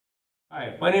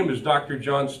Hi, my name is Dr.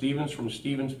 John Stevens from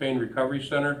Stevens Pain Recovery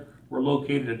Center. We're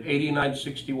located at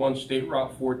 8961 State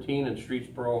Route 14 in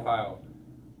Streetsboro, Ohio.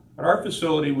 At our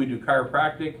facility, we do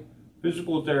chiropractic,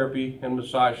 physical therapy, and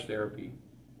massage therapy.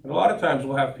 And a lot of times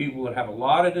we'll have people that have a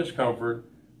lot of discomfort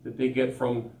that they get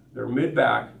from their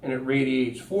mid-back, and it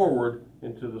radiates forward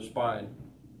into the spine,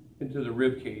 into the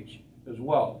rib cage as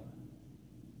well.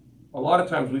 A lot of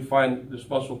times we find this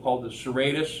muscle called the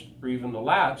serratus or even the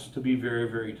lats to be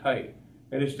very, very tight.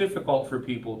 And it's difficult for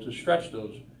people to stretch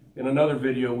those. In another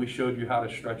video, we showed you how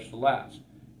to stretch the lats.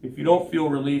 If you don't feel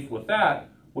relief with that,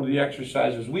 one of the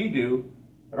exercises we do,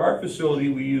 at our facility,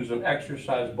 we use an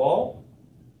exercise ball.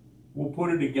 We'll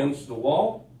put it against the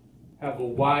wall, have a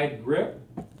wide grip,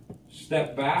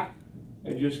 step back,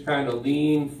 and just kind of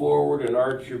lean forward and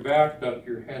arch your back, duck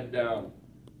your head down.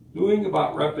 Doing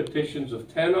about repetitions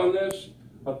of 10 on this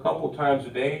a couple times a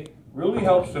day really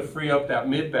helps to free up that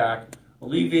mid-back,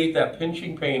 alleviate that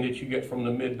pinching pain that you get from the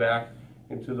mid-back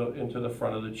into the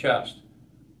front of the chest.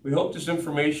 We hope this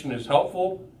information is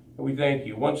helpful, and we thank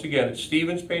you. Once again, it's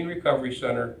Stevens Pain Recovery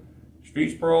Center,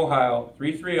 Streetsboro, Ohio,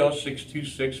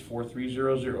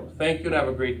 330-626-4300. Thank you and have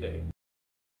a great day.